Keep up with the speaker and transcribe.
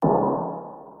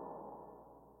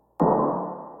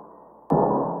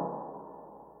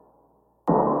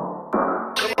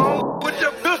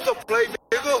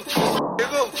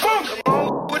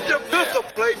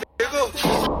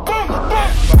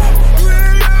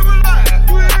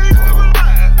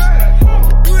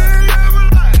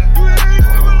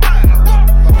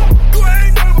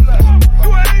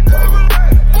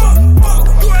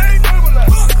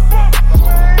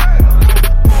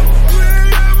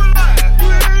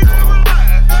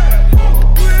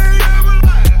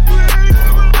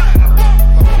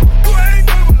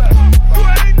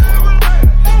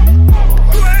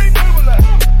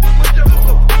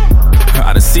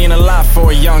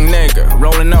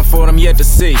yet to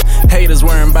see. Haters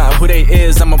worrying about who they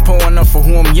is, I'ma pour enough for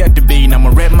who I'm yet to be.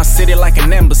 I'ma rep my city like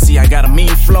an embassy. I got a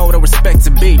mean flow, the respect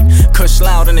to beat. Cush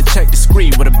loud and the check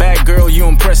discreet. With a bad girl, you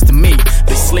impressed to me.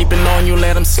 They sleeping on you,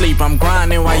 let them sleep. I'm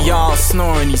grinding while y'all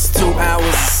snoring. These 2 hours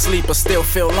of sleep, I still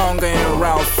feel longer in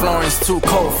Ralph Florence. Too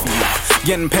cold for you.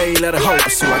 Getting paid, let it hope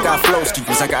pursue. I got flows to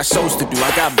use, I got shows to do,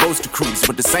 I got boats to cruise.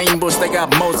 With the same bush they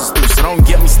got Moses through. So don't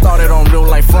get me started on real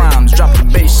life rhymes. Drop the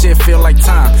bass, shit feel like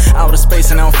time. Outer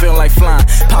space and I don't feel like flying.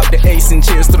 Pop the ace and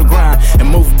cheers to the grind. And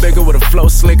move bigger with a flow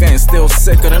slicker and still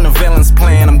sicker than the villain's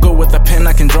plan. I'm good with a pen,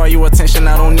 I can draw your attention.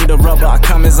 I don't need a rubber, I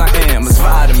come as I am. It's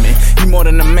vitamin, you more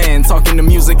than a man. Talking to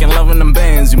music and loving them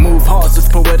bands. You move hard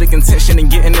with poetic intention,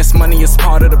 and getting this money is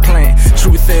part of the plan.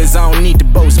 Truth is, I don't need to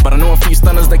boast, but I know a few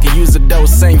stunners that can use a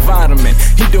dose. Same vitamin,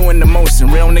 he doing the most.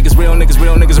 And real niggas, real niggas,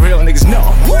 real niggas, real niggas, no.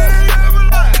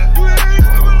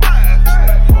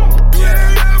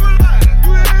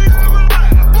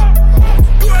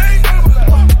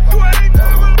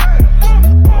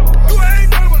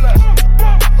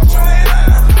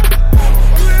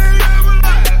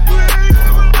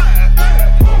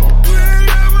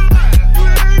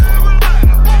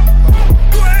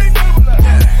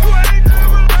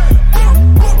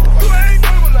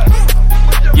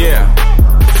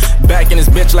 Back in this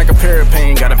bitch like a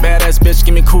pain. Got a badass bitch,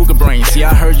 give me cougar brain. See,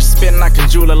 I heard you spittin', I can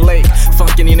jewel a lake.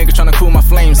 Fuck any nigga tryna cool my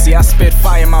flame. See, I spit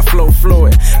fire, my flow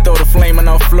fluid. Throw the flame and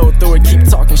I'll flow through it. Keep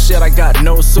talking shit, I got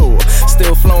no soul.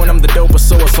 Still flowing, I'm the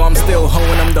dopasaur. So I'm still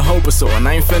hoeing, I'm the hopasaur. And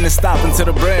I ain't finna stop until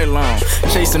the bread long.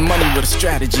 Chasing money with a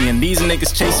strategy. And these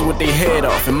niggas chasing with their head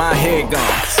off and my head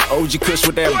gone. OG Kush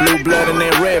with that blue blood and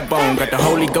that red bone. Got the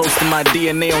Holy Ghost in my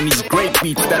DNA on these great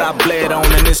beats that I bled on.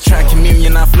 In this track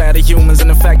communion, I flatter humans. And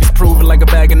the fact is proven like a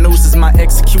bag of nooses. My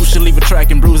execution leave a track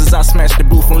and bruises. I smash the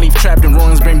booth and leave trapped in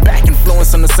ruins. Bring back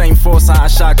influence on the same force. I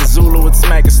shock a Zulu with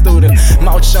smack a student.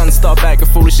 Mouth shut and start back a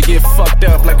foolish. You get fucked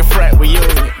up like a frat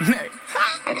reunion.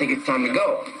 I think it's time to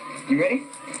go. You ready?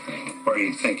 Where do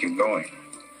you think you're going?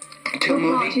 To a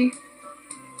movie.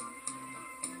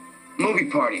 Movie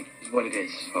party is what it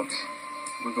is, folks.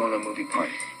 We're going to a movie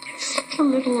party. Such a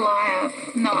little liar.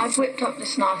 No, I've whipped up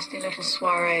this nasty little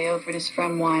soiree over at his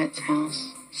friend Wyatt's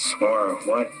house.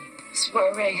 What?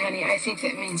 Soiree, honey. I think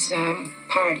that means,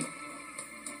 party.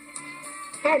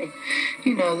 Party.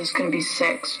 You know, there's gonna be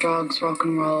sex, drugs, rock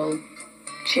and roll,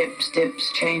 chips,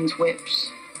 dips, chains,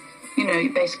 whips. You know,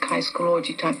 your basic high school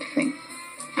orgy type of thing.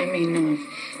 I mean,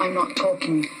 I'm not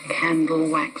talking candle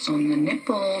wax on the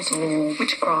nipples or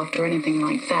witchcraft or anything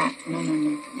like that.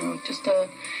 No. Just a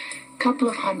couple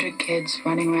of 100 kids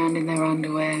running around in their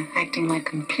underwear, acting like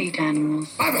complete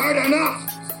animals. I've heard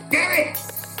enough! Gary,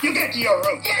 you get to your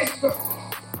room. Yes, sir.